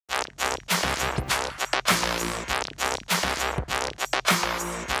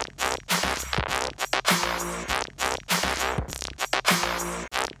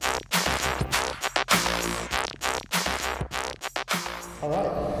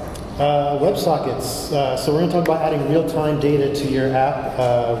WebSockets. So we're going to talk about adding real-time data to your app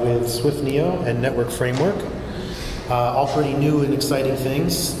with SwiftNIO and Network Framework. All pretty new and exciting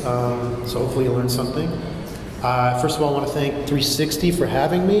things, so hopefully you'll learn something. First of all, I want to thank 360 for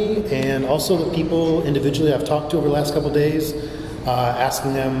having me, and also the people individually I've talked to over the last couple of days,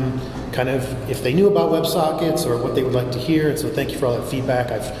 asking them kind of if they knew about WebSockets or what they would like to hear, and so thank you for all that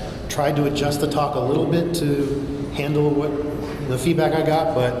feedback. I've tried to adjust the talk a little bit to handle what the feedback I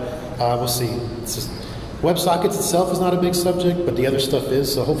got, but we'll see. It's just, WebSockets itself is not a big subject, but the other stuff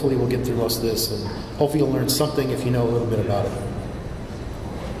is, so hopefully we'll get through most of this, and hopefully you'll learn something if you know a little bit about it.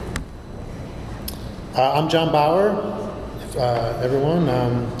 I'm Jon Bauer, everyone.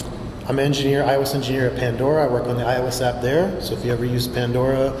 I'm an engineer, iOS engineer at Pandora. I work on the iOS app there, so if you ever use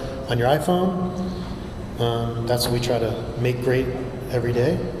Pandora on your iPhone, that's what we try to make great every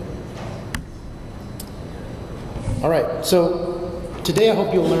day. All right, so today I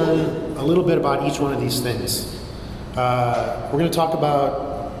hope you'll learn a little bit about each one of these things. We're going to talk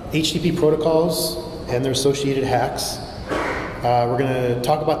about HTTP protocols and their associated hacks. We're going to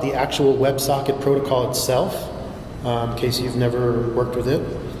talk about the actual WebSocket protocol itself, in case you've never worked with it.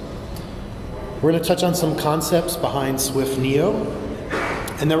 We're going to touch on some concepts behind SwiftNIO,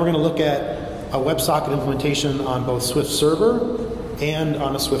 and then we're going to look at a WebSocket implementation on both Swift Server and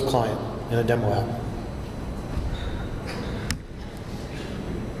on a Swift client in a demo app.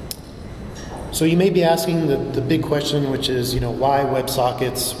 So you may be asking the big question, which is, why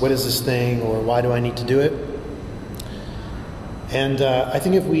WebSockets? What is this thing, or why do I need to do it? And I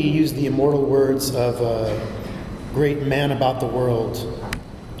think if we use the immortal words of a great man about the world,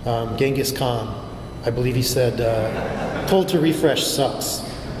 Genghis Khan, I believe he said, pull to refresh sucks.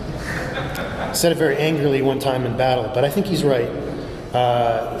 Said it very angrily one time in battle, but I think he's right.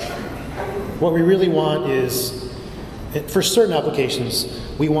 What we really want is, for certain applications,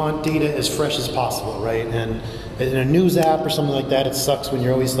 we want data as fresh as possible, right? And in a news app or something like that, it sucks when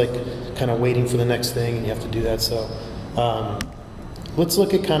you're always like kind of waiting for the next thing and you have to do that. So let's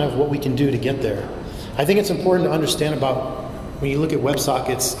look at kind of what we can do to get there. I think it's important to understand about, when you look at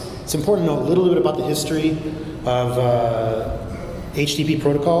WebSockets, it's important to know a little bit about the history of HTTP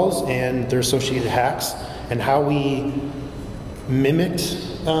protocols and their associated hacks, and how we mimicked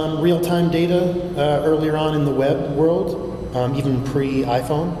real-time data earlier on in the web world, even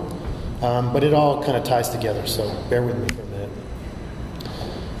pre-iPhone. But it all kind of ties together, so bear with me for a minute.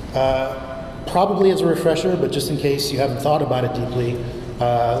 Probably as a refresher, but just in case you haven't thought about it deeply,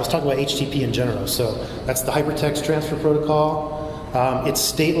 let's talk about HTTP in general. So that's the Hypertext Transfer Protocol. It's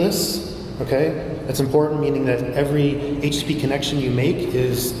stateless, okay? That's important, meaning that every HTTP connection you make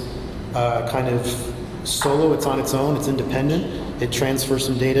is kind of solo, it's on its own, it's independent. It transfers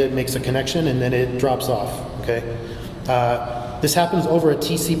some data, it makes a connection, and then it drops off, okay? This happens over a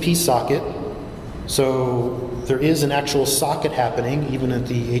TCP socket, so there is an actual socket happening, even at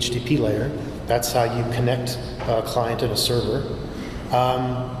the HTTP layer. That's how you connect a client and a server.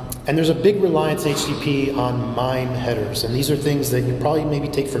 And there's a big reliance in HTTP on MIME headers, and these are things that you probably maybe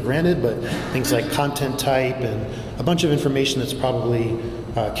take for granted, but things like content type and a bunch of information that's probably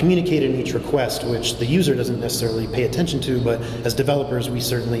communicated in each request, which the user doesn't necessarily pay attention to, but as developers we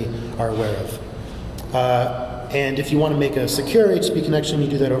certainly are aware of. And if you want to make a secure HTTP connection, you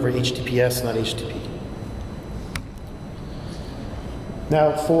do that over HTTPS, not HTTP.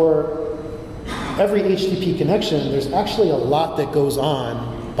 Now, for every HTTP connection, there's actually a lot that goes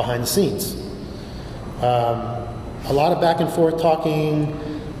on behind the scenes. A lot of back and forth talking.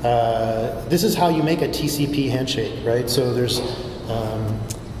 This is how you make a TCP handshake, right? So there's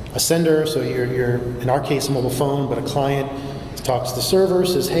a sender, so you're in our case a mobile phone, but a client talks to the server,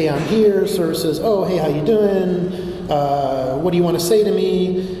 says, hey, I'm here. Server says, oh, hey, how you doing? What do you want to say to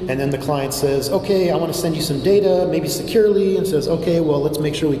me? And then the client says, okay, I want to send you some data, maybe securely, and says, okay, well, let's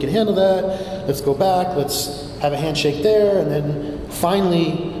make sure we can handle that. Let's go back, let's have a handshake there, and then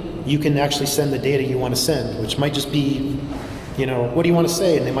finally you can actually send the data you want to send, which might just be, what do you want to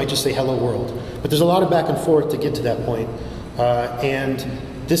say? And they might just say, hello world. But there's a lot of back and forth to get to that point. And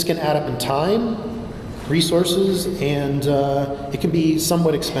this can add up in time, resources, and it can be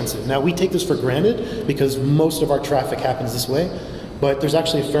somewhat expensive. Now, we take this for granted because most of our traffic happens this way, but there's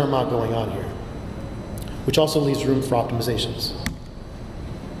actually a fair amount going on here, which also leaves room for optimizations.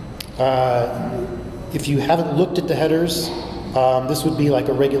 If you haven't looked at the headers, this would be like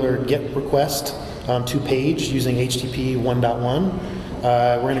a regular GET request to page using HTTP 1.1.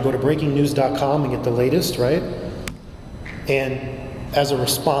 We're going to go to breakingnews.com and get the latest, right? And as a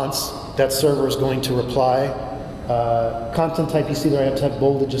response, that server is going to reply Content type, you see there I have to have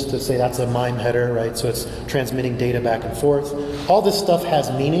bolded just to say that's a MIME header, right? So it's transmitting data back and forth. All this stuff has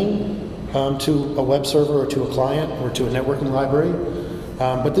meaning to a web server or to a client or to a networking library.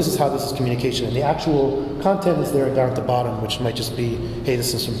 But this is how this is communication. And the actual content is there down at the bottom, which might just be, hey,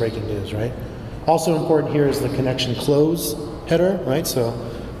 this is some breaking news, right? Also important here is the connection close header, right? So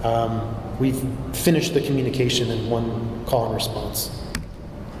we've finished the communication in one call and response.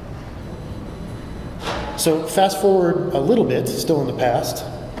 So fast forward a little bit, still in the past,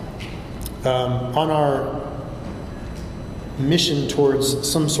 on our mission towards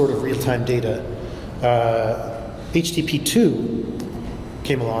some sort of real-time data, HTTP2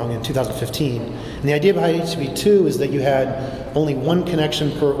 came along in 2015. And the idea behind HTTP2 is that you had only one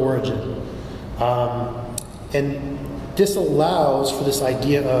connection per origin. And this allows for this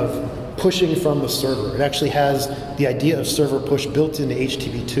idea of pushing from the server. It actually has the idea of server push built into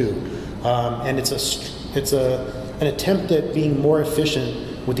HTTP2. And it's an attempt at being more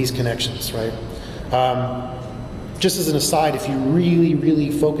efficient with these connections, right? Just as an aside, if you really,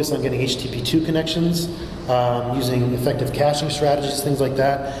 really focus on getting HTTP2 connections, using effective caching strategies, things like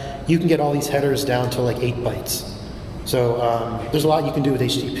that, you can get all these headers down to like 8 bytes. So there's a lot you can do with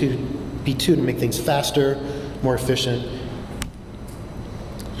HTTP2 to make things faster, more efficient.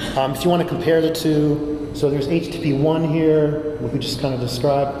 If you want to compare the two, so there's HTTP1 here, what we just kind of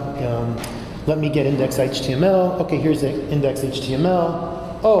described. Let me get index HTML. Okay, here's the index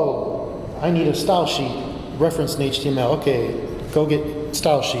HTML. Oh, I need a style sheet reference in HTML. Okay, go get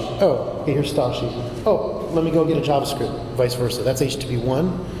style sheet. Oh, okay, here's style sheet. Oh, let me go get a JavaScript, vice versa. That's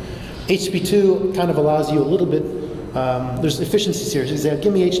HTTP1. HTTP2 kind of allows you a little bit, there's efficiencies here. You say,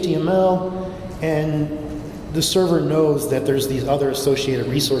 give me HTML, and the server knows that there's these other associated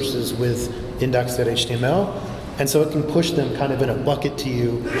resources with index.html, and so it can push them kind of in a bucket to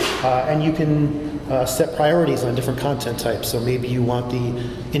you, and you can set priorities on different content types. So maybe you want the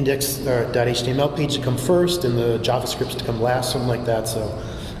index.html page to come first and the JavaScripts to come last, something like that. So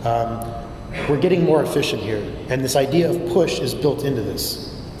we're getting more efficient here, and this idea of push is built into this.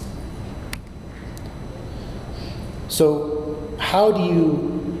 So how do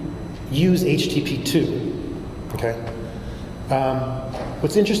you use HTTP2? Okay.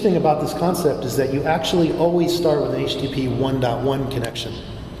 What's interesting about this concept is that you actually always start with an HTTP 1.1 connection.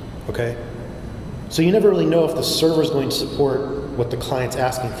 Okay. So you never really know if the server is going to support what the client's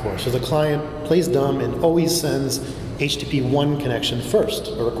asking for. So the client plays dumb and always sends HTTP 1 connection first,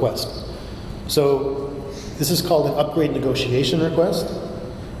 a request. So this is called an upgrade negotiation request,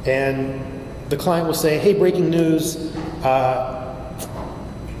 and the client will say, hey, breaking news,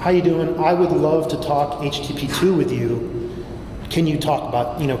 how you doing? I would love to talk HTTP2 with you. Can you talk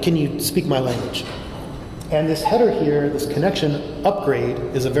about, can you speak my language? And this header here, this connection upgrade,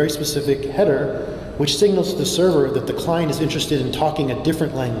 is a very specific header which signals to the server that the client is interested in talking a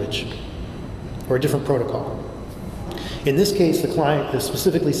different language or a different protocol. In this case, the client is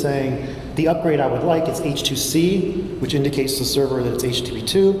specifically saying, the upgrade I would like is H2C, which indicates to the server that it's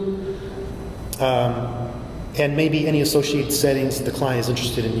HTTP2. And maybe any associated settings that the client is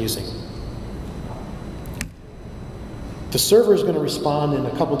interested in using. The server is going to respond in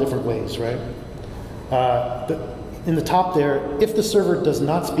a couple different ways, right? In the top there, if the server does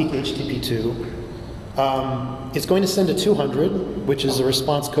not speak HTTP2, it's going to send a 200, which is a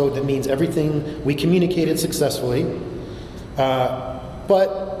response code that means everything we communicated successfully,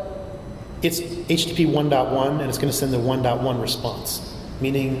 but it's HTTP 1.1 and it's going to send the 1.1 response.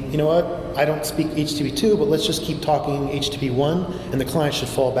 Meaning, you know what, I don't speak HTTP2, but let's just keep talking HTTP1, and the client should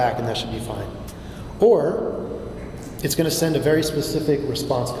fall back, and that should be fine. Or, it's going to send a very specific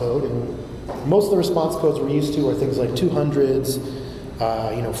response code, and most of the response codes we're used to are things like 200s,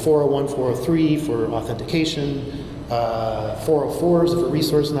 401, 403 for authentication, 404s if a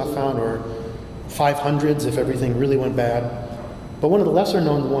resource is not found, or 500s if everything really went bad. But one of the lesser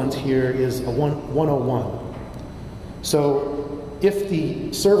known ones here is a 101. So, if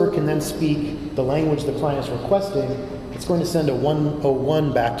the server can then speak the language the client is requesting, it's going to send a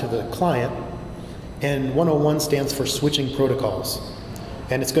 101 back to the client, and 101 stands for switching protocols.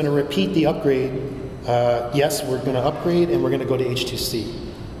 And it's going to repeat the upgrade, yes, we're going to upgrade and we're going to go to H2C.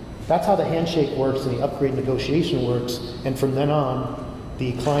 That's how the handshake works and the upgrade negotiation works, and from then on,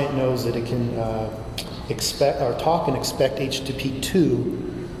 the client knows that it can talk and expect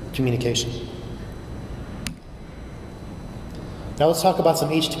HTTP2 communication. Now let's talk about some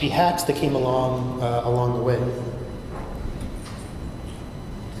HTTP hacks that came along the way.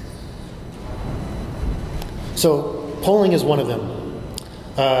 So polling is one of them.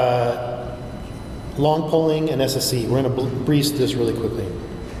 Long polling and SSE. We're going to breeze through this really quickly.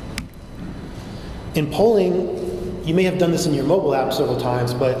 In polling, you may have done this in your mobile app several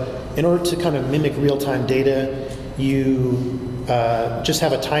times, but in order to kind of mimic real-time data, you just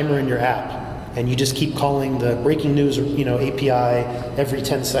have a timer in your app, and you just keep calling the breaking news, API every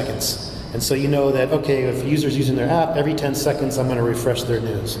 10 seconds. And so you know that, okay, if a user's using their app, every 10 seconds I'm going to refresh their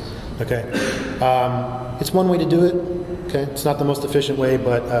news. Okay, it's one way to do it. Okay, it's not the most efficient way,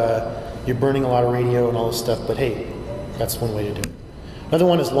 but you're burning a lot of radio and all this stuff. But hey, that's one way to do it. Another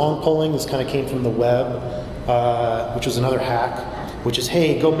one is long polling. This kind of came from the web, which was another hack, which is,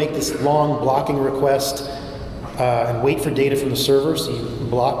 hey, go make this long blocking request and wait for data from the server. So you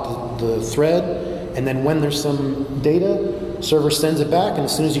block the thread, and then when there's some data, server sends it back, and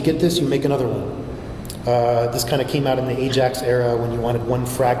as soon as you get this, you make another one. This kind of came out in the Ajax era when you wanted one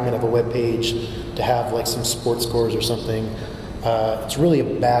fragment of a web page to have like some sports scores or something. It's really a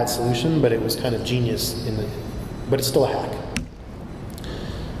bad solution, but it was kind of genius, but it's still a hack.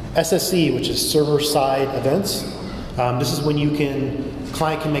 SSE, which is server-side events. This is when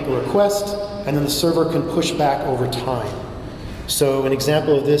client can make a request, and then the server can push back over time. So an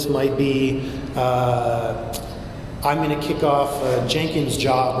example of this might be, I'm going to kick off a Jenkins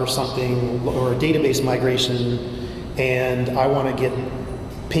job or something, or a database migration, and I want to get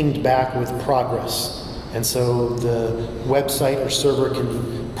pinged back with progress. And so the website or server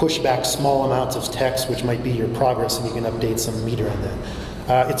can push back small amounts of text, which might be your progress, and you can update some meter on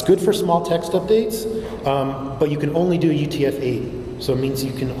that. It's good for small text updates, but you can only do UTF-8. So it means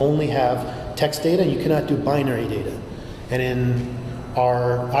you can only have text data, you cannot do binary data. And in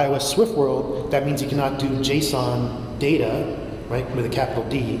our iOS Swift world, that means you cannot do JSON data, right, with a capital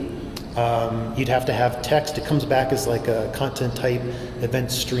D. You'd have to have text. It comes back as like a content type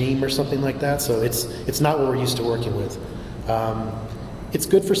event stream or something like that. So it's not what we're used to working with. It's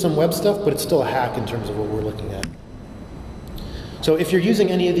good for some web stuff, but it's still a hack in terms of what we're looking at. So if you're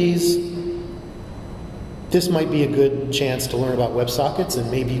using any of these, this might be a good chance to learn about WebSockets, and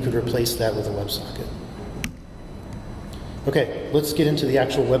maybe you could replace that with a WebSocket. Okay, let's get into the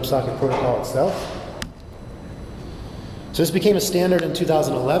actual WebSocket protocol itself. So this became a standard in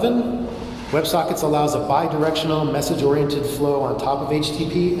 2011. WebSockets allows a bi-directional message-oriented flow on top of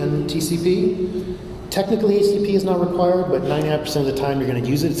HTTP and TCP. Technically, HTTP is not required, but 99% of the time you're going to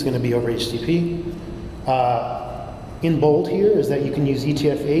use it, it's going to be over HTTP. In bold here is that you can use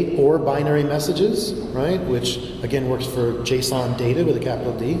UTF-8 or binary messages, right, which again works for JSON data with a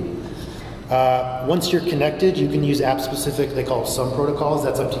capital D. Once you're connected, you can use app-specific, they call some protocols.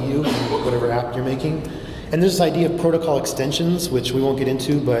 That's up to you, whatever app you're making. And there's this idea of protocol extensions, which we won't get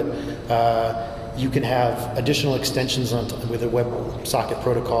into, but you can have additional extensions with a WebSocket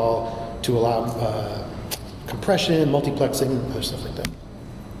protocol to allow compression, multiplexing, other stuff like that.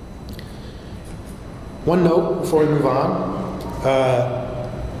 One note before we move on.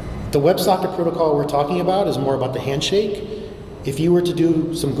 The WebSocket protocol we're talking about is more about the handshake. If you were to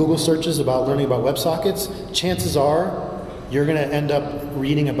do some Google searches about learning about WebSockets, chances are you're going to end up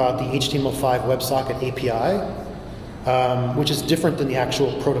reading about the HTML5 WebSocket API, which is different than the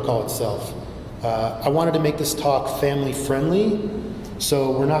actual protocol itself. I wanted to make this talk family friendly, so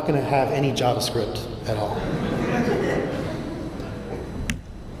we're not going to have any JavaScript at all.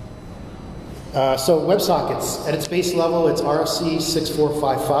 So WebSockets, at its base level, it's RFC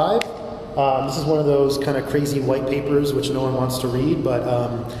 6455. This is one of those kind of crazy white papers which no one wants to read, but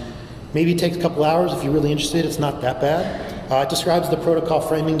maybe it takes a couple hours if you're really interested. It's not that bad. It describes the protocol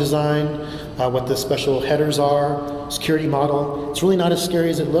framing design, what the special headers are, security model. It's really not as scary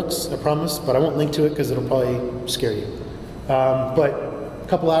as it looks, I promise, but I won't link to it because it'll probably scare you. But a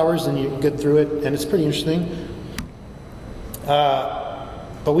couple hours and you get through it, and it's pretty interesting.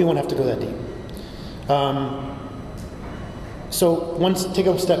 But we won't have to go that deep. So take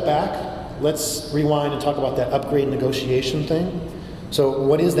a step back. Let's rewind and talk about that upgrade negotiation thing. So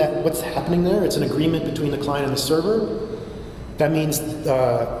what is that? What's happening there? It's an agreement between the client and the server. That means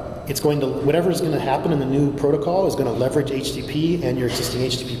it's going to, whatever is going to happen in the new protocol is going to leverage HTTP and your existing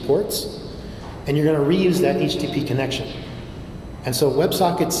HTTP ports, and you're going to reuse that HTTP connection. And so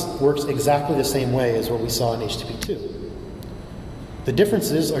WebSockets works exactly the same way as what we saw in HTTP 2. The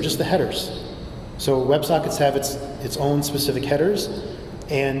differences are just the headers. So WebSockets have its own specific headers,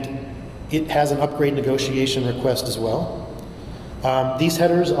 and it has an upgrade negotiation request as well. These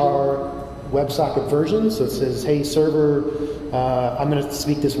headers are WebSocket versions, so it says, hey server, I'm going to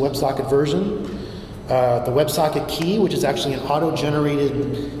speak this WebSocket version. The WebSocket key, which is actually an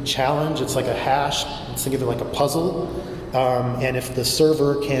auto-generated challenge, it's like a hash, let's think of it like a puzzle, and if the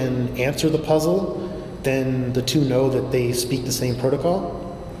server can answer the puzzle, then the two know that they speak the same protocol.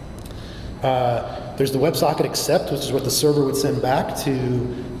 There's the WebSocket accept, which is what the server would send back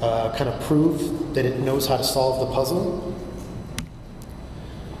to kind of prove that it knows how to solve the puzzle.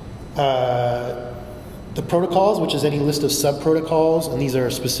 The protocols, which is any list of sub-protocols, and these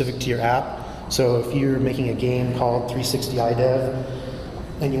are specific to your app. So if you're making a game called 360 IDEV,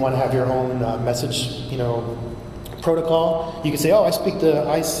 and you want to have your own message, protocol, you can say, oh, I speak the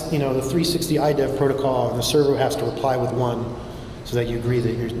 360 IDEV protocol, and the server has to reply with one, so that you agree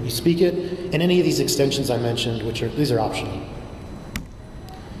that you speak it. And any of these extensions I mentioned, these are optional.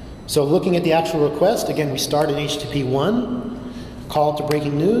 So looking at the actual request, again, we start in HTTP 1, call to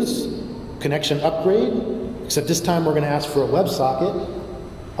breaking news, connection upgrade, except this time we're going to ask for a WebSocket.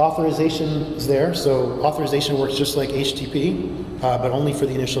 Authorization is there, so authorization works just like HTTP, but only for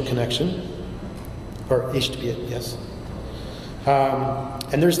the initial connection, or HTTP, yes.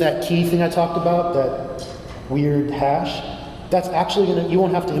 And there's that key thing I talked about, that weird hash. That's actually you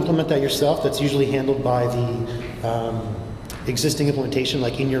won't have to implement that yourself. That's usually handled by the existing implementation,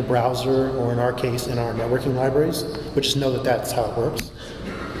 like in your browser, or in our case, in our networking libraries. But just know that that's how it works.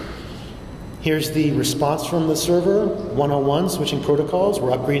 Here's the response from the server, 101, switching protocols.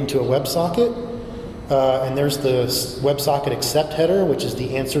 We're upgrading to a WebSocket. And there's the WebSocket accept header, which is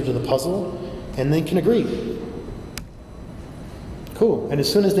the answer to the puzzle. And they can agree. Cool. And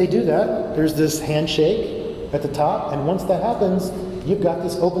as soon as they do that, there's this handshake at the top. And once that happens, you've got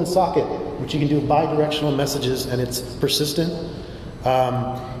this open socket, which you can do bi-directional messages, and it's persistent.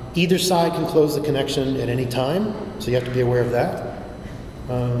 Either side can close the connection at any time, so you have to be aware of that.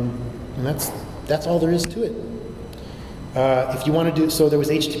 And that's all there is to it. If you want to do, so there was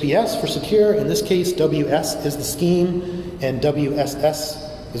HTTPS for secure. In this case, WS is the scheme, and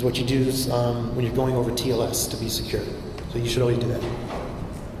WSS is what you do when you're going over TLS to be secure. So you should always do that.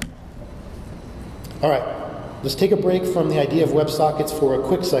 All right, let's take a break from the idea of WebSockets for a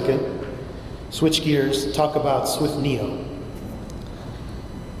quick second. Switch gears, talk about SwiftNIO.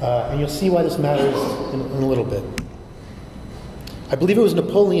 And you'll see why this matters in a little bit. I believe it was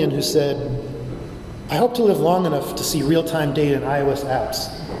Napoleon who said, I hope to live long enough to see real-time data in iOS apps.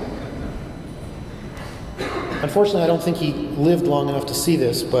 Unfortunately, I don't think he lived long enough to see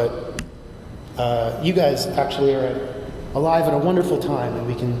this, but you guys actually are alive at a wonderful time, and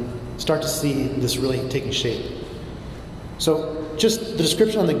we can start to see this really taking shape. So just the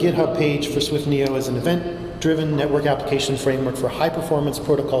description on the GitHub page for SwiftNIO is an event-driven network application framework for high-performance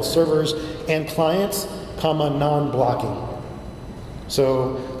protocol servers and clients, non-blocking.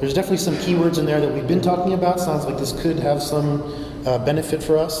 So there's definitely some keywords in there that we've been talking about. Sounds like this could have some benefit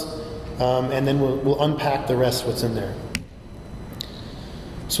for us. And then we'll unpack the rest what's in there.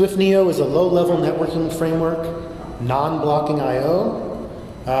 SwiftNIO is a low-level networking framework, non-blocking I/O.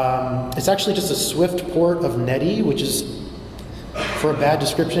 It's actually just a Swift port of Netty, which is, for a bad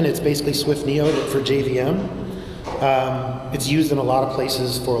description, it's basically SwiftNIO for JVM. It's used in a lot of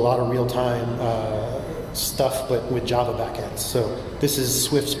places for a lot of real-time stuff, but with Java backends. So this is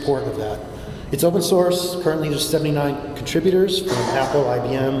Swift's port of that. It's open source. Currently there's 79 contributors from Apple,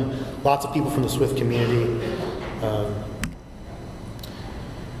 IBM, lots of people from the Swift community.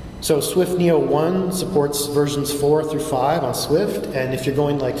 So SwiftNIO 1 supports versions 4 through 5 on Swift, and if you're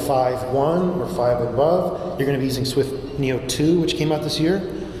going like 5.1 or 5 above, you're going to be using SwiftNIO 2, which came out this year.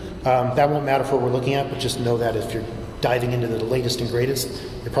 That won't matter for what we're looking at, but just know that if you're diving into the latest and greatest,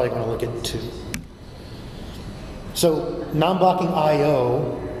 you're probably going to look at 2. So non-blocking I/O,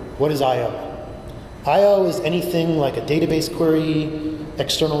 what is I/O? I/O is anything like a database query,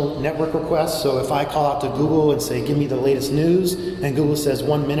 external network request. So if I call out to Google and say, give me the latest news, and Google says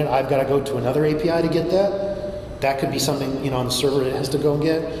 1 minute, I've got to go to another API to get that. That could be something on the server it has to go and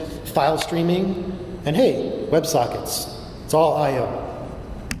get. File streaming, and hey, WebSockets. It's all I/O.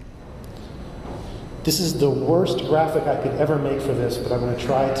 This is the worst graphic I could ever make for this, but I'm going to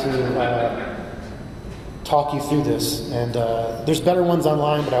try to talk you through this. And there's better ones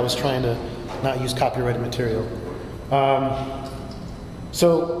online, but I was trying to not use copyrighted material.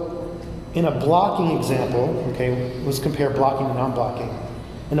 So in a blocking example, okay, let's compare blocking to non-blocking.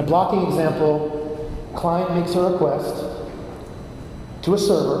 In a blocking example, client makes a request to a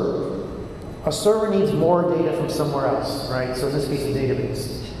server. A server needs more data from somewhere else, right? So in this case, a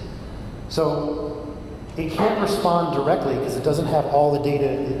database. So it can't respond directly because it doesn't have all the data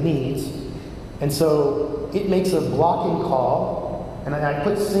it needs. And so it makes a blocking call. And I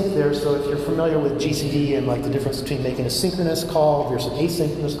put sync there, so if you're familiar with GCD and like the difference between making a synchronous call versus an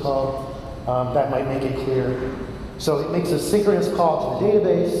asynchronous call, that might make it clear. So it makes a synchronous call to the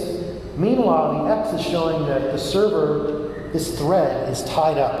database. Meanwhile, the X is showing that the server, this thread, is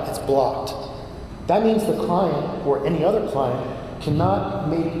tied up, it's blocked. That means the client, or any other client, cannot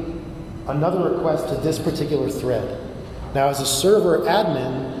make another request to this particular thread. Now, as a server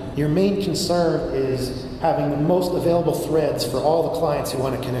admin, your main concern is having the most available threads for all the clients who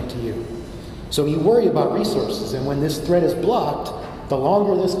want to connect to you. So you worry about resources, and when this thread is blocked, the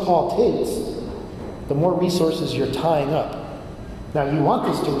longer this call takes, the more resources you're tying up. Now, you want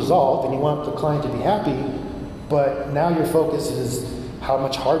this to resolve, and you want the client to be happy, but now your focus is how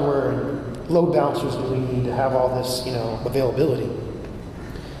much hardware and load balancers do we need to have all this, availability.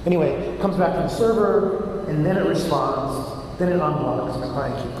 Anyway, it comes back to the server, and then it responds, then it unblocks, and the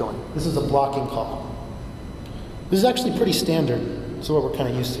client keeps going. This is a blocking call. This is actually pretty standard, so what we're kind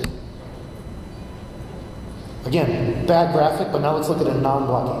of used to. Again, bad graphic, but now let's look at a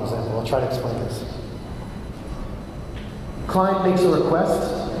non-blocking example. I'll try to explain this. Client makes a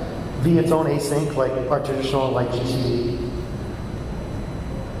request via its own async, like our traditional, like GCD.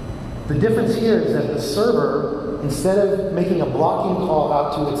 The difference here is that the server, instead of making a blocking call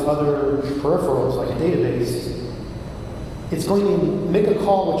out to its other peripherals, like a database, it's going to make a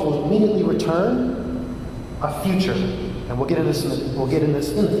call which will immediately return a future. And we'll get into this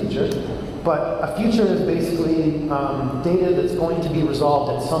in the future. But a future is basically data that's going to be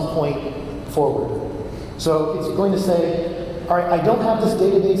resolved at some point forward. So it's going to say, all right, I don't have this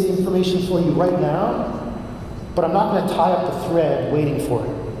database information for you right now, but I'm not going to tie up the thread waiting for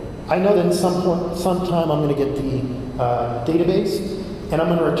it. I know that at some point, sometime I'm going to get the database, and I'm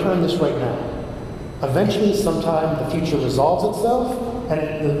going to return this right now. Eventually, sometime the future resolves itself,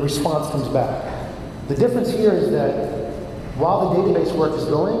 and the response comes back. The difference here is that while the database work is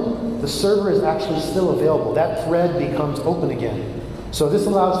going, the server is actually still available. That thread becomes open again. So this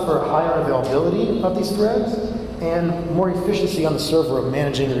allows for higher availability of these threads and more efficiency on the server of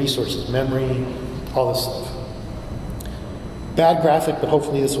managing the resources, memory, all this stuff. Bad graphic, but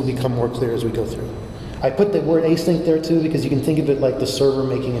hopefully this will become more clear as we go through. I put the word async there too because you can think of it like the server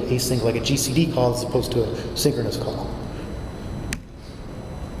making an async, like a GCD call as opposed to a synchronous call.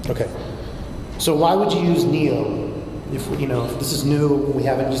 Okay, so why would you use NIO? If this is new, we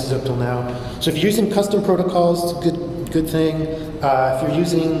haven't used it up till now. So if you're using custom protocols, it's a good thing. If you're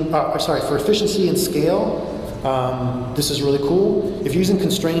using, for efficiency and scale, this is really cool. If you're using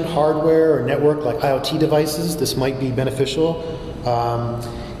constrained hardware or network like IoT devices, this might be beneficial.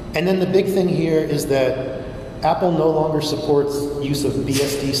 And then the big thing here is that Apple no longer supports use of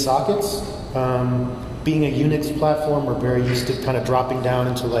BSD sockets. Being a Unix platform, we're very used to kind of dropping down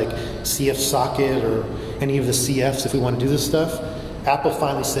into like CF socket or any of the CFs if we want to do this stuff. Apple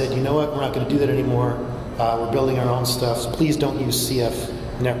finally said, you know what, we're not going to do that anymore. We're building our own stuff, so please don't use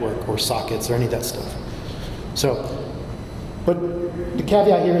CF network or sockets or any of that stuff. So, but the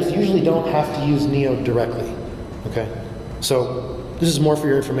caveat here is you usually don't have to use NIO directly, okay? So this is more for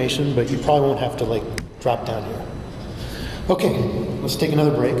your information, but you probably won't have to like drop down here. Okay, let's take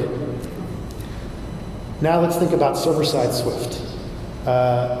another break. Now let's think about server-side Swift.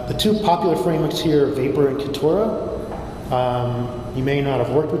 The two popular frameworks here are Vapor and Kitora. You may not have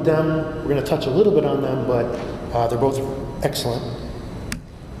worked with them. We're going to touch a little bit on them, but they're both excellent.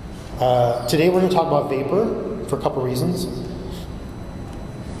 Today we're going to talk about Vapor for a couple reasons.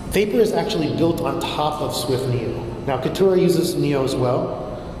 Vapor is actually built on top of SwiftNIO. Now Kitora uses NIO as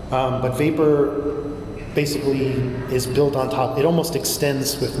well, but Vapor basically is built on top. It almost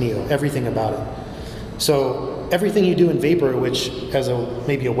extends SwiftNIO, everything about it. So everything you do in Vapor, which as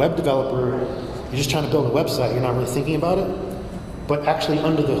maybe a web developer, you're just trying to build a website, you're not really thinking about it, but actually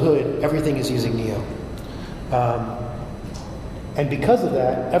under the hood, everything is using NIO. And because of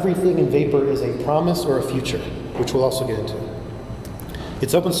that, everything in Vapor is a promise or a future, which we'll also get into.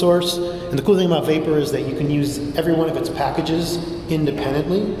 It's open source, and the cool thing about Vapor is that you can use every one of its packages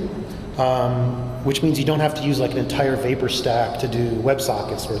independently, which means you don't have to use like an entire Vapor stack to do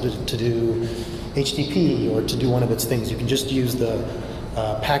WebSockets or to do HTTP or to do one of its things. You can just use the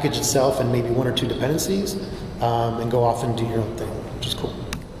package itself and maybe one or two dependencies and go off and do your own thing, which is cool.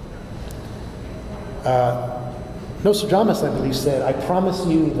 Nostradamus, I believe, said, "I promise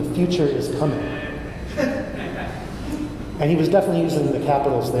you the future is coming." And he was definitely using the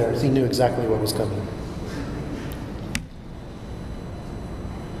capitals there, so he knew exactly what was coming.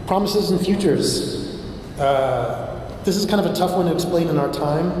 Promises and futures. This is kind of a tough one to explain in our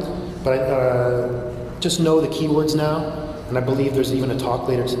time, but just know the keywords now, and I believe there's even a talk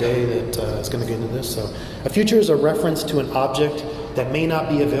later today that is going to get into this. So, a future is a reference to an object that may not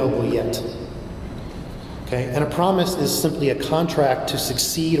be available yet. Okay? And a promise is simply a contract to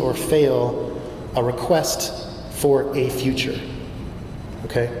succeed or fail a request for a future.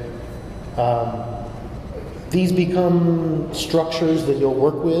 Okay? These become structures that you'll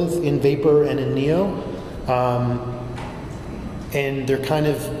work with in Vapor and in NIO, and they're kind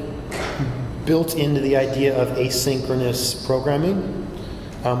of built into the idea of asynchronous programming.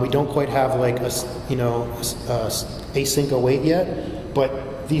 We don't quite have like async await yet,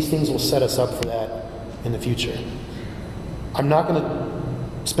 but these things will set us up for that in the future. I'm not going to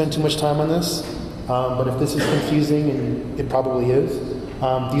spend too much time on this, but if this is confusing, and it probably is,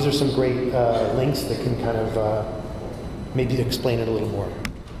 these are some great links that can kind of maybe explain it a little more.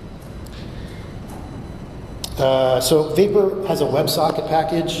 So Vapor has a WebSocket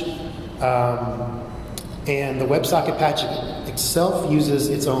package, and the WebSocket package itself uses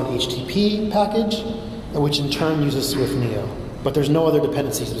its own HTTP package, which in turn uses SwiftNIO. But there's no other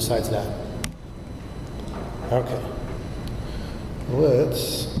dependencies besides that. Okay. How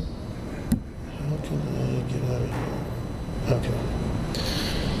can I get out of here? Okay.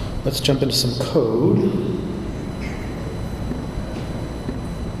 Let's jump into some code.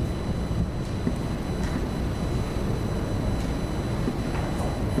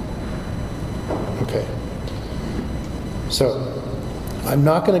 Okay. So, I'm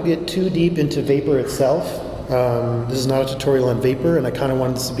not going to get too deep into Vapor itself. This is not a tutorial on Vapor, and I kind of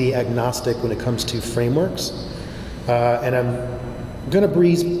wanted this to be agnostic when it comes to frameworks. And I'm going to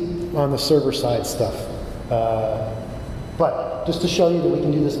breeze on the server side stuff. But just to show you that we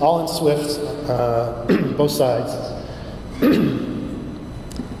can do this all in Swift, both sides.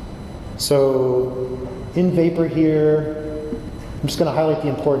 So in Vapor here, I'm just going to highlight the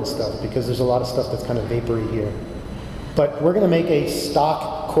important stuff because there's a lot of stuff that's kind of vapory here. But we're going to make a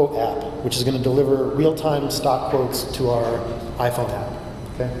stock quote app, which is going to deliver real-time stock quotes to our iPhone app.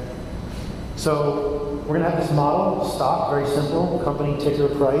 Okay? So we're going to have this model, stock, very simple, company, ticker,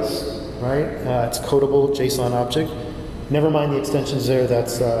 price, right? It's codable JSON object. Never mind the extensions there,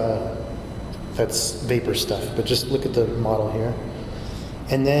 that's Vapor stuff, but just look at the model here.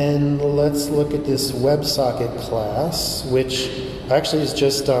 And then let's look at this WebSocket class, which actually is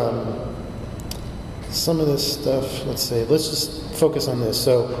just some of this stuff. Let's just focus on this.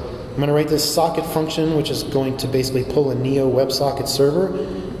 So I'm going to write this socket function, which is going to basically pull a NIO WebSocket server.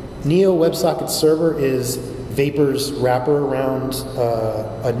 NIO WebSocket server is Vapor's wrapper around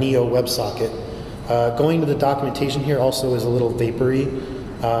a NIO WebSocket. Going to the documentation here also is a little vapory,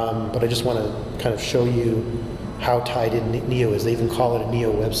 but I just want to kind of show you how tied in NIO is. They even call it a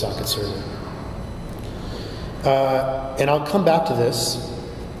NIO WebSocket server. And I'll come back to this,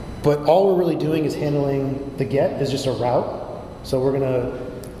 but all we're really doing is handling the get is just a route. So we're going to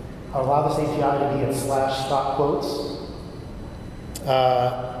allow this API to be at /stock quotes.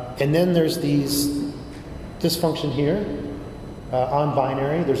 And then there's this function here, on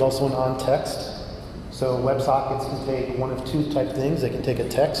binary. There's also an on text. So WebSockets can take one of two type things. They can take a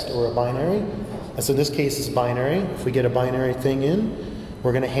text or a binary. And so in this case, it's binary. If we get a binary thing in,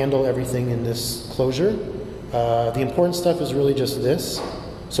 we're going to handle everything in this closure. The important stuff is really just this.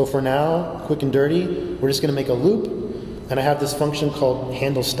 So for now, quick and dirty, we're just going to make a loop. And I have this function called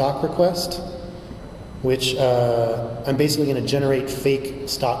handle stock request, which I'm basically going to generate fake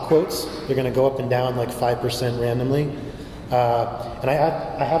stock quotes. They're going to go up and down like 5% randomly. And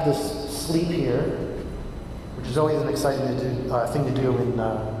I have this sleep here, which is always an exciting thing to do in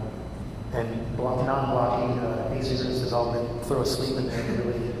non-blocking asynchronous development. Throw a sleep in there and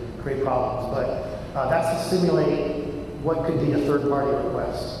really create problems. But that's to simulate what could be a third-party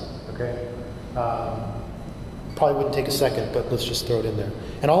request. Okay. Probably wouldn't take a second, but let's just throw it in there.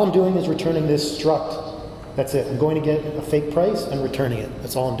 And all I'm doing is returning this struct. That's it. I'm going to get a fake price and returning it.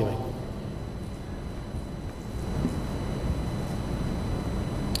 That's all I'm doing.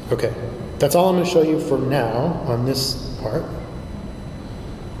 Okay. That's all I'm going to show you for now on this part.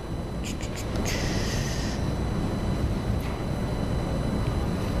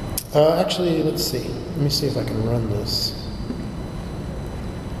 Actually, let's see. Let me see if I can run this.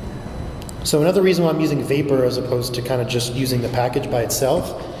 So another reason why I'm using Vapor as opposed to kind of just using the package by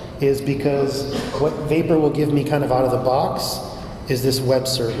itself is because what Vapor will give me kind of out of the box is this web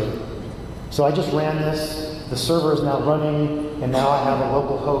server. So I just ran this, the server is now running, and now I have a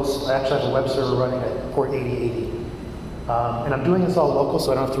local host. I actually have a web server running at port 8080. And I'm doing this all local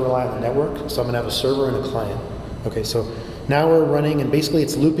so I don't have to rely on the network, so I'm going to have a server and a client. Okay, so now we're running, and basically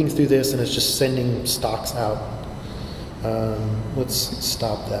it's looping through this and it's just sending stocks out. Let's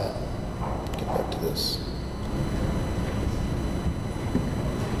stop that. Get back to this.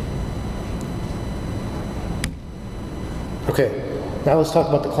 Okay, now let's talk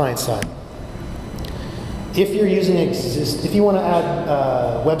about the client side. If you're using if you want to add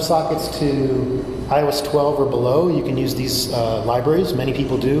WebSockets to iOS 12 or below, you can use these libraries. Many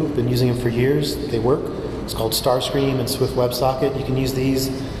people do. Been using them for years. They work. It's called Starscream and Swift WebSocket. You can use these.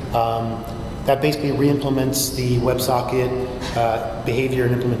 That basically re-implements the WebSocket behavior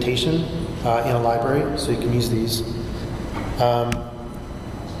and implementation in a library, so you can use these.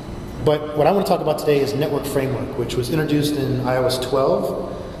 But what I want to talk about today is Network Framework, which was introduced in iOS 12.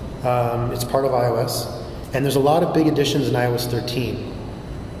 It's part of iOS. And there's a lot of big additions in iOS 13.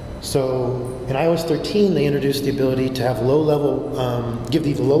 So in iOS 13, they introduced the ability to have low-level, give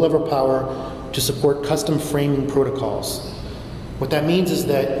the low-level power to support custom framing protocols. What that means is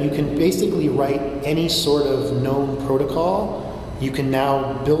that you can basically write any sort of known protocol. You can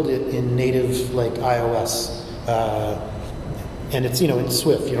now build it in native, like iOS. And it's, in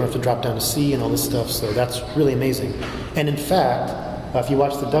Swift. You don't have to drop down to C and all this stuff, so that's really amazing. And in fact, if you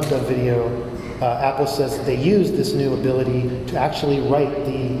watch the DubDub video, Apple says that they used this new ability to actually write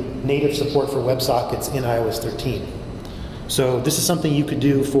the native support for WebSockets in iOS 13. So this is something you could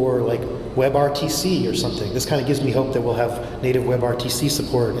do for like WebRTC or something. This kind of gives me hope that we'll have native WebRTC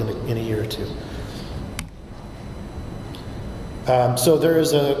support in a year or two. So there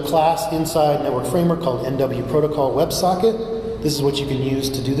is a class inside Network Framework called NW Protocol WebSocket. This is what you can use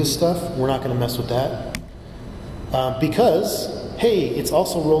to do this stuff. We're not going to mess with that. Because, hey, it's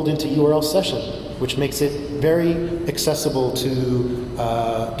also rolled into URL session, which makes it very accessible to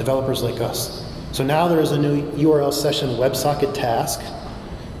developers like us. So now there is a new URL session WebSocket task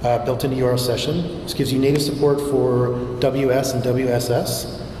built into URL session. This gives you native support for WS and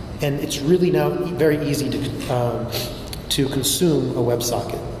WSS. And it's really now very easy to consume a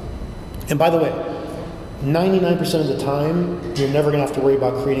WebSocket. And by the way, 99% of the time, you're never going to have to worry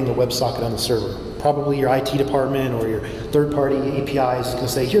about creating a WebSocket on the server. Probably your IT department or your third-party API is going to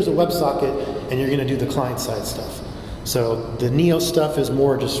say, here's a WebSocket, and you're going to do the client-side stuff. So the NIO stuff is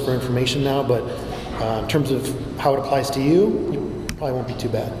more just for information now, but in terms of how it applies to you, it probably won't be too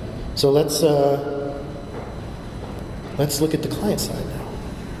bad. So let's look at the client side now.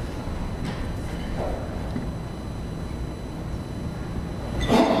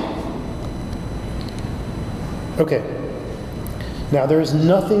 Okay, now there is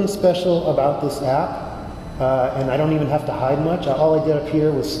nothing special about this app, and I don't even have to hide much. All I did up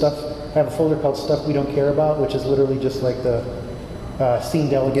here was stuff. I have a folder called Stuff We Don't Care About, which is literally just like the scene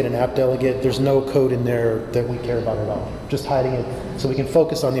delegate and app delegate. There's no code in there that we care about at all, just hiding it so we can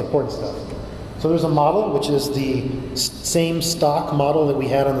focus on the important stuff. So there's a model, which is the same stock model that we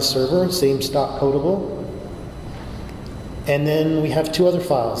had on the server, same stock codable. And then we have two other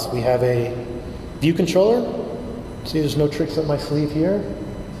files. We have a view controller. See, there's no tricks up my sleeve here.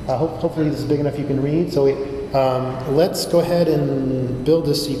 Hopefully this is big enough you can read. So let's go ahead and build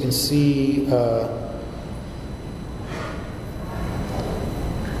this so you can see.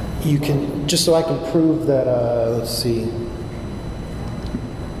 You can, just so I can prove that, let's see.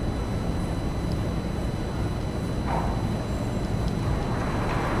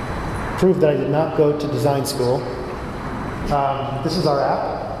 Prove that I did not go to design school. This is our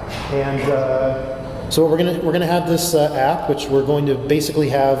app, and so we're gonna have this app, which we're going to basically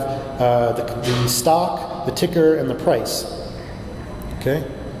have the stock, the ticker, and the price. Okay.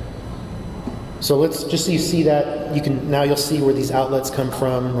 So let's just so you see that you'll see where these outlets come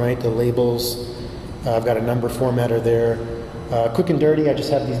from, right? The labels. I've got a number formatter there. Quick and dirty. I just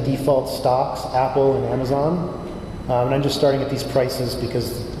have these default stocks, Apple and Amazon, and I'm just starting at these prices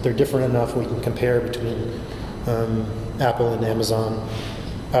because they're different enough we can compare between Apple and Amazon.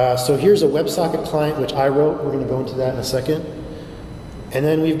 So here's a WebSocket client, which I wrote. We're going to go into that in a second. And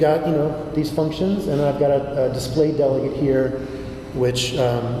then we've got, these functions, and then I've got a display delegate here, which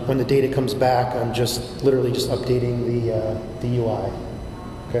when the data comes back, I'm just literally just updating the UI.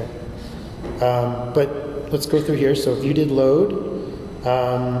 Okay. But let's go through here. So if you did load,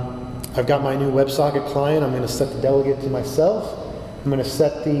 I've got my new WebSocket client. I'm going to set the delegate to myself. I'm going to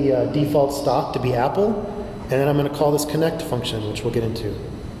set the default stock to be Apple, and then I'm going to call this connect function, which we'll get into.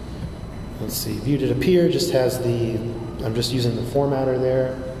 Let's see, view did appear just has I'm just using the formatter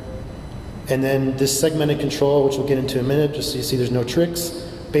there. And then this segmented control, which we'll get into in a minute, just so you see there's no tricks.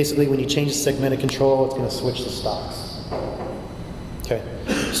 Basically, when you change the segmented control, it's going to switch the stocks. Okay,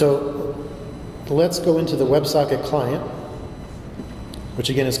 so let's go into the WebSocket client, which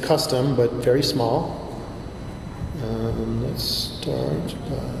again is custom, but very small. Let's start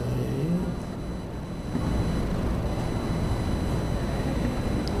by...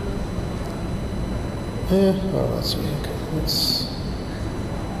 let's see.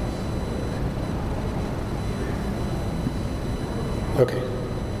 Okay, okay,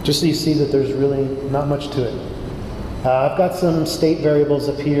 just so you see that there's really not much to it. I've got some state variables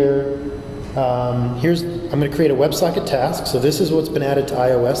up here. I'm going to create a WebSocket task. So this is what's been added to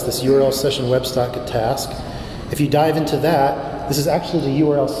iOS, this URL session WebSocket task. If you dive into that, this is actually the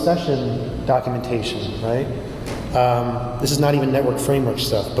URL session documentation, right? This is not even network framework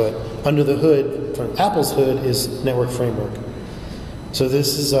stuff, but under the hood, from Apple's hood, is network framework. So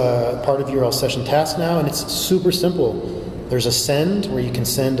this is part of URL session task now, and it's super simple. There's a send, where you can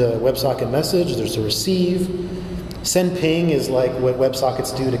send a WebSocket message. There's a receive. Send ping is like what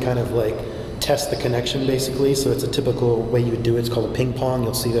WebSockets do to kind of like test the connection, basically. So it's a typical way you would do it. It's called a ping pong.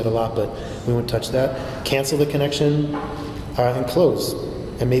 You'll see that a lot, but we won't touch that. Cancel the connection and close,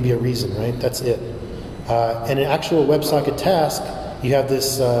 and maybe a reason, right? That's it. And an actual WebSocket task, you have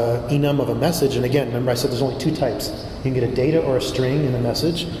this enum of a message. And again, remember I said there's only two types. You can get a data or a string in the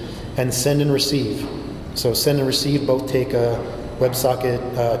message, and send and receive. So send and receive both take a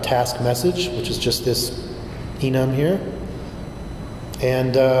WebSocket task message, which is just this enum here.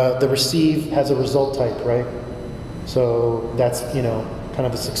 And the receive has a result type, right? So that's, you know, kind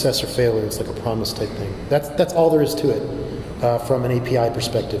of a success or failure. It's like a promise type thing. That's all there is to it from an API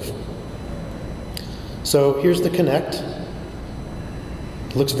perspective. So here's the connect.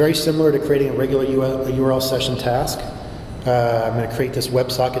 It looks very similar to creating a regular URL session task. I'm going to create this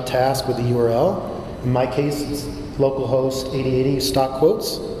WebSocket task with the URL. In my case, it's localhost 8080 stock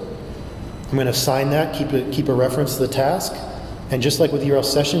quotes. I'm going to assign that, keep a reference to the task. And just like with URL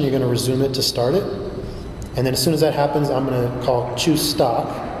session, you're going to resume it to start it. And then as soon as that happens, I'm going to call choose stock,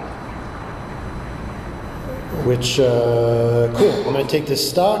 which, cool. I'm going to take this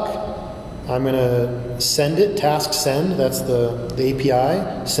stock. I'm going to send it, task send, that's the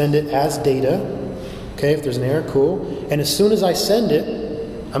API, send it as data. Okay, if there's an error, cool. And as soon as I send it,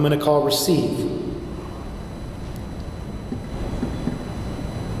 I'm going to call receive.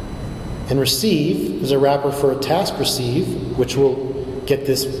 And receive is a wrapper for a task receive, which will get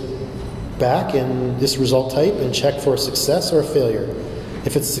this back in this result type and check for a success or a failure.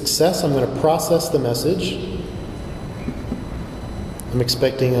 If it's a success, I'm going to process the message. I'm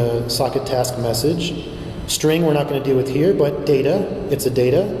expecting a socket task message. String we're not going to deal with here, but data, it's a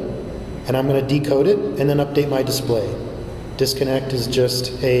data. And I'm going to decode it and then update my display. Disconnect is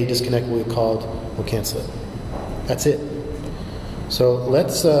just a disconnect we called, we'll cancel it. That's it. So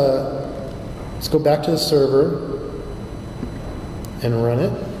let's go back to the server and run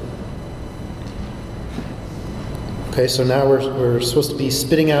it. Okay, so now we're supposed to be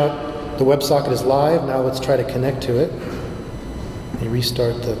spitting out the WebSocket is live. Now let's try to connect to it. Let me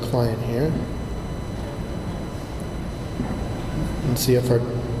restart the client here. And see if our...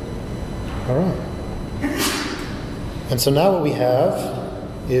 All right. And so now what we have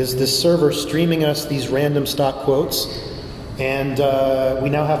is this server streaming us these random stock quotes. And we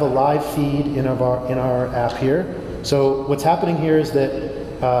now have a live feed in our app here. So what's happening here is that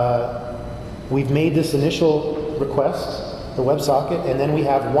we've made this initial request, the WebSocket, and then we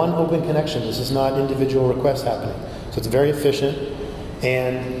have one open connection. This is not individual requests happening. So it's very efficient.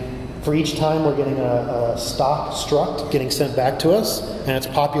 And for each time we're getting a stock struct getting sent back to us, and it's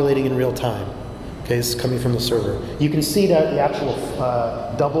populating in real time. Okay, this is coming from the server. You can see that the actual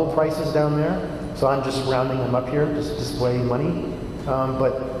double prices down there. So I'm just rounding them up here, just display money.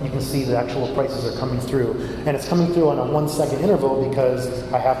 But you can see the actual prices are coming through. And it's coming through on a 1 second interval because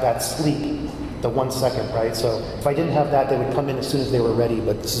I have that sleep, the 1 second, right? So if I didn't have that, they would come in as soon as they were ready,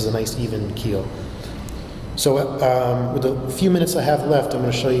 but this is a nice even keel. So with the few minutes I have left, I'm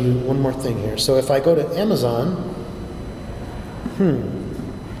going to show you one more thing here. So if I go to Amazon,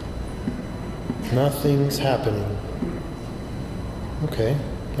 nothing's happening. Okay,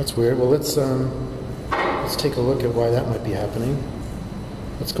 that's weird. Well, let's take a look at why that might be happening.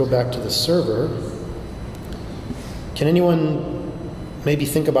 Let's go back to the server. Can anyone maybe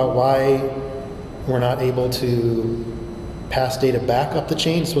think about why we're not able to pass data back up the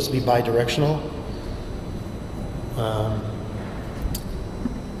chain? It's supposed to be bi-directional.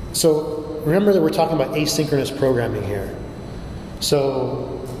 So remember that we're talking about asynchronous programming here.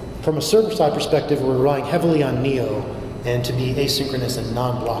 So from a server-side perspective, we're relying heavily on NIO and to be asynchronous and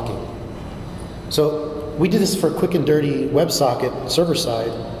non-blocking. So we did this for quick and dirty WebSocket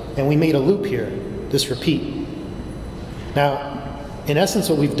server-side, and we made a loop here, this repeat. Now, in essence,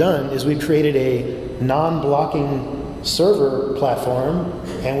 what we've done is we've created a non-blocking server platform,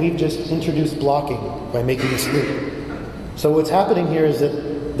 and we've just introduced blocking by making this loop. So what's happening here is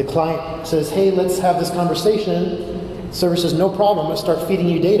that the client says, hey, let's have this conversation. The server says, no problem, I'm going to start feeding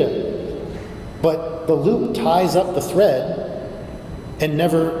you data. But the loop ties up the thread and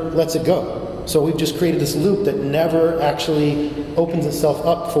never lets it go. So we've just created this loop that never actually opens itself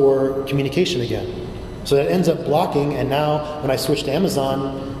up for communication again. So that ends up blocking, and now when I switch to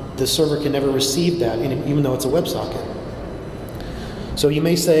Amazon, the server can never receive that, even though it's a WebSocket. So you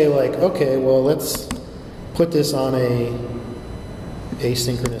may say, like, okay, well, let's put this on a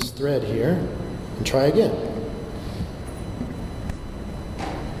asynchronous thread here and try again.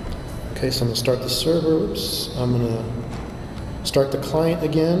 Okay, so I'm going to start the server. Oops. I'm going to start the client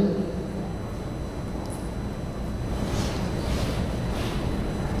again.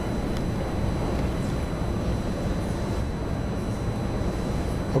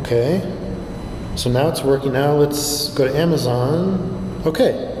 Okay, so now it's working. Now let's go to Amazon.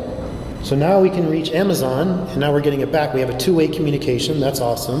 Okay, so now we can reach Amazon, and now we're getting it back. We have a two-way communication. That's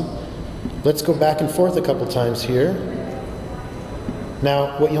awesome. Let's go back and forth a couple times here.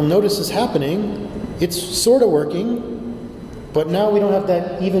 Now, what you'll notice is happening, it's sort of working, but now we don't have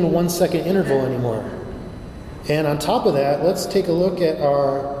that even 1 second interval anymore. And on top of that, let's take a look at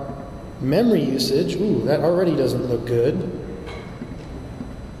our memory usage. Ooh, that already doesn't look good.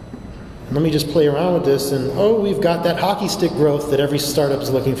 Let me just play around with this, and oh, we've got that hockey stick growth that every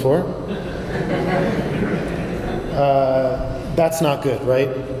startup's looking for. That's not good,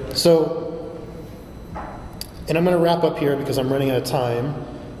 right? So, and I'm going to wrap up here because I'm running out of time,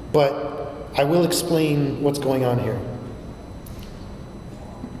 but I will explain what's going on here.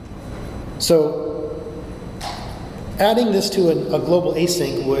 So, adding this to a global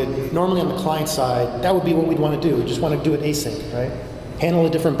async would, normally on the client side, that would be what we'd want to do. We just want to do it async, right? Handle a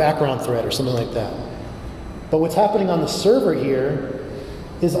different background thread or something like that. But what's happening on the server here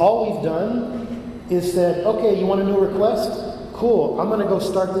is all we've done is said, okay, you want a new request? Cool, I'm going to go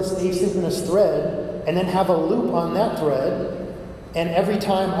start this asynchronous thread and then have a loop on that thread, and every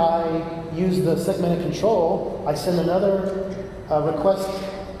time I use the segmented control, I send another request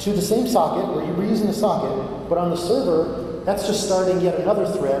to the same socket, where you're reusing the socket, but on the server, that's just starting yet another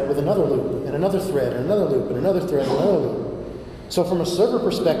thread with another loop, and another thread, and another loop, and another thread, and another loop. So from a server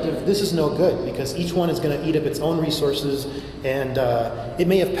perspective, this is no good because each one is going to eat up its own resources, and it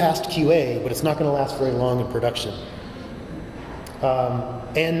may have passed QA, but it's not going to last very long in production.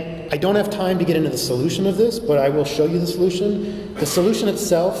 And I don't have time to get into the solution of this, but I will show you the solution. The solution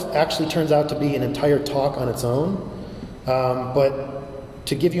itself actually turns out to be an entire talk on its own. But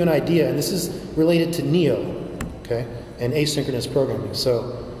to give you an idea, and this is related to NIO, okay, and asynchronous programming.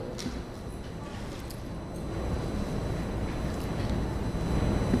 So,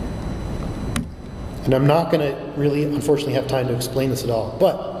 and I'm not going to really, unfortunately, have time to explain this at all.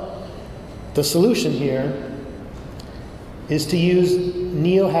 But the solution here is to use,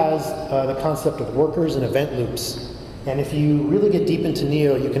 NIO has the concept of workers and event loops. And if you really get deep into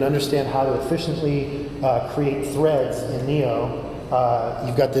NIO, you can understand how to efficiently create threads in NIO.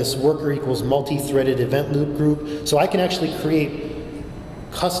 You've got this worker equals multi-threaded event loop group. So I can actually create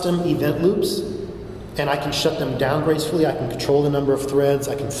custom event loops, and I can shut them down gracefully. I can control the number of threads.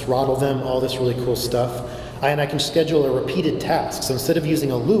 I can throttle them, all this really cool stuff. And I can schedule a repeated task. So instead of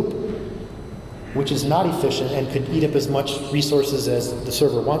using a loop, which is not efficient and could eat up as much resources as the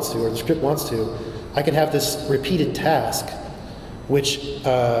server wants to, or the script wants to, I can have this repeated task, which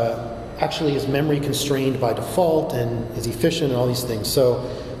actually is memory constrained by default and is efficient and all these things. So,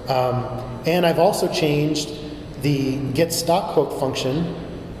 and I've also changed the get stock quote function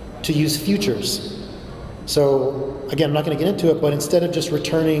to use futures. So again, I'm not going to get into it, but instead of just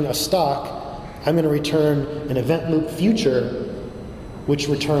returning a stock, I'm going to return an event loop future, which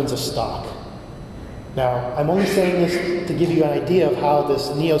returns a stock. Now, I'm only saying this to give you an idea of how this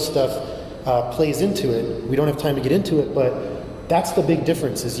NIO stuff plays into it. We don't have time to get into it, but that's the big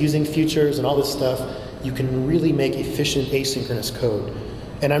difference, is using futures and all this stuff, you can really make efficient asynchronous code.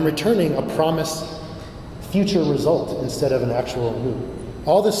 And I'm returning a promised future result instead of an actual loop.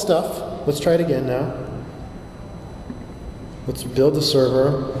 All this stuff, let's try it again now. Let's build the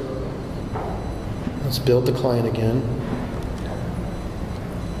server. Let's build the client again.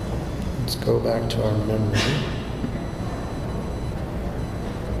 Let's go back to our memory.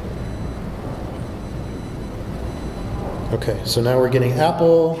 Okay, so now we're getting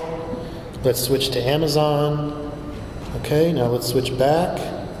Apple. Let's switch to Amazon. Okay, now let's switch back.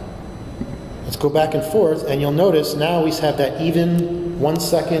 Let's go back and forth, and you'll notice now we have that even 1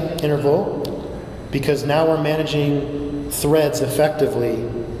 second interval, because now we're managing threads effectively.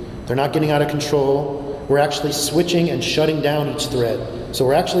 They're not getting out of control. We're actually switching and shutting down each thread. So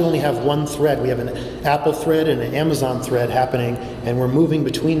we actually only have one thread. We have an Apple thread and an Amazon thread happening, and we're moving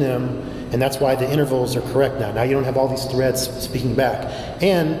between them, and that's why the intervals are correct now. Now you don't have all these threads speaking back.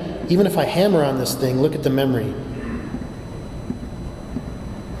 And even if I hammer on this thing, look at the memory.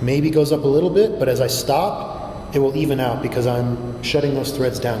 Maybe goes up a little bit, but as I stop, it will even out because I'm shutting those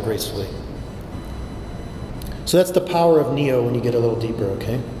threads down gracefully. So that's the power of NIO when you get a little deeper,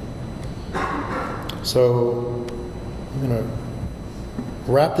 okay? So I'm going to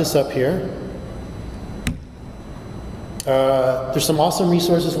wrap this up here. There's some awesome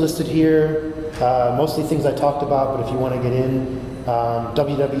resources listed here, mostly things I talked about, but if you want to get in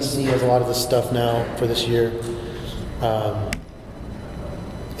WWC has a lot of this stuff now for this year.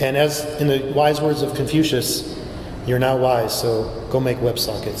 And as in the wise words of Confucius, you're now wise, so go make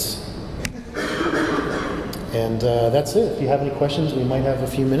WebSockets. And that's it. If you have any questions, we might have a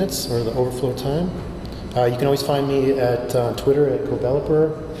few minutes or the overflow time. You can always find me at Twitter at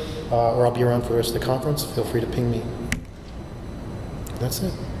Codeveloper, or I'll be around for the rest of the conference. Feel free to ping me. That's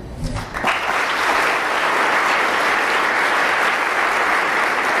it.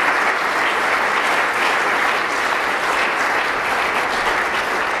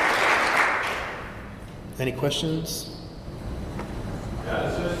 Any questions? Yeah, I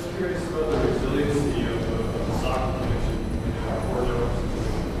was just curious about the resiliency of the socket connection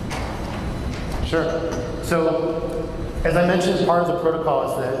in Sure. So, as I mentioned, part of the protocol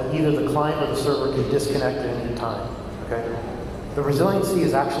is that either the client or the server can disconnect at any time. Okay. The resiliency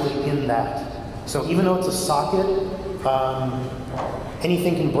is actually in that. So even though it's a socket,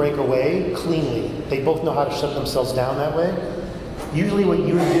 anything can break away cleanly. They both know how to shut themselves down that way. Usually what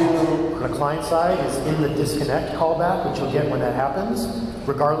you would do on the client side is in the disconnect callback, which you'll get when that happens.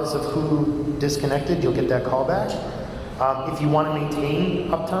 Regardless of who disconnected, you'll get that callback. If you want to maintain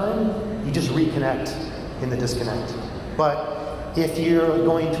uptime, you just reconnect in the disconnect. But if you're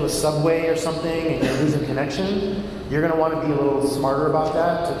going to a subway or something and you're losing connection, you're going to want to be a little smarter about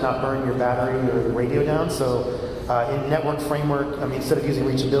that to not burn your battery or the radio down. So in network framework, instead of using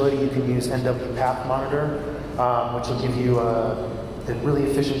reachability, you can use NW path monitor, which will give you really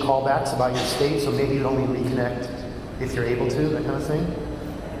efficient callbacks about your state. So maybe you'd only reconnect if you're able to, that kind of thing.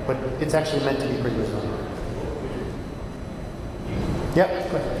 But it's actually meant to be pretty resilient. Yeah.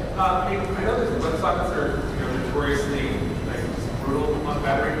 I know that WebSockets are notoriously brutal on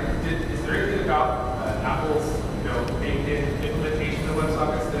battery. Is there anything about Apple's baked-in implementation of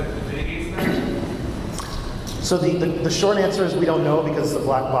WebSockets that mitigates that? So the short answer is we don't know because it's a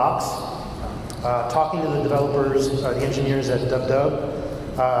black box. Talking to the developers, the engineers at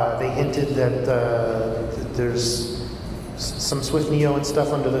DubDub, they hinted that there's some SwiftNIO and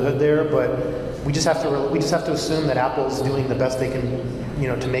stuff under the hood there, but we just have to assume that Apple's doing the best they can,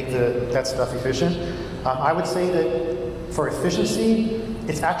 to make that stuff efficient. I would say that for efficiency,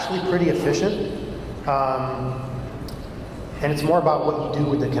 it's actually pretty efficient, and it's more about what you do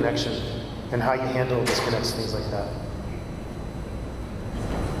with the connection and how you handle disconnects, things like that.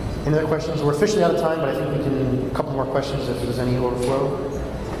 Any other questions? We're officially out of time, but I think we can a couple more questions if there's any overflow.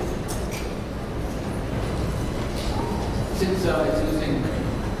 Since it's using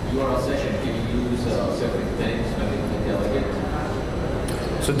URL session, can you use separate things like a delegate?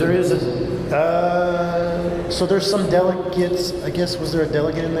 So there is so there's some delegates. I guess was there a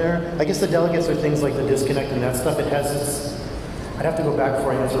delegate in there? I guess the delegates are things like the disconnect and that stuff. It has this. I'd have to go back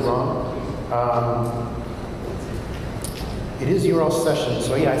before I answer wrong. It is URL session,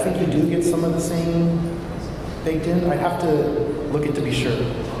 so yeah, I think you do get some of the same baked in. I'd have to look it to be sure.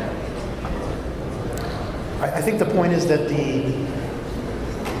 I think the point is that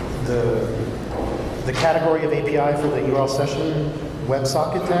the category of API for the URL session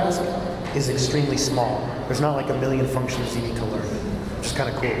WebSocket task is extremely small. There's not like a million functions you need to learn, which is kind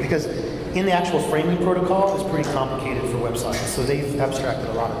of cool. Because in the actual framing protocol, it's pretty complicated for WebSockets, so they've abstracted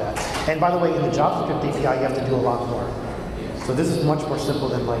a lot of that. And by the way, in the JavaScript API, you have to do a lot more. So this is much more simple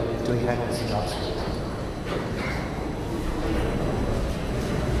than like doing handles in JavaScript.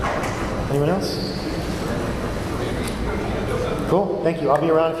 Anyone else? Cool, thank you. I'll be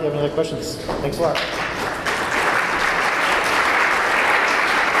around if you have any other questions. Thanks a lot.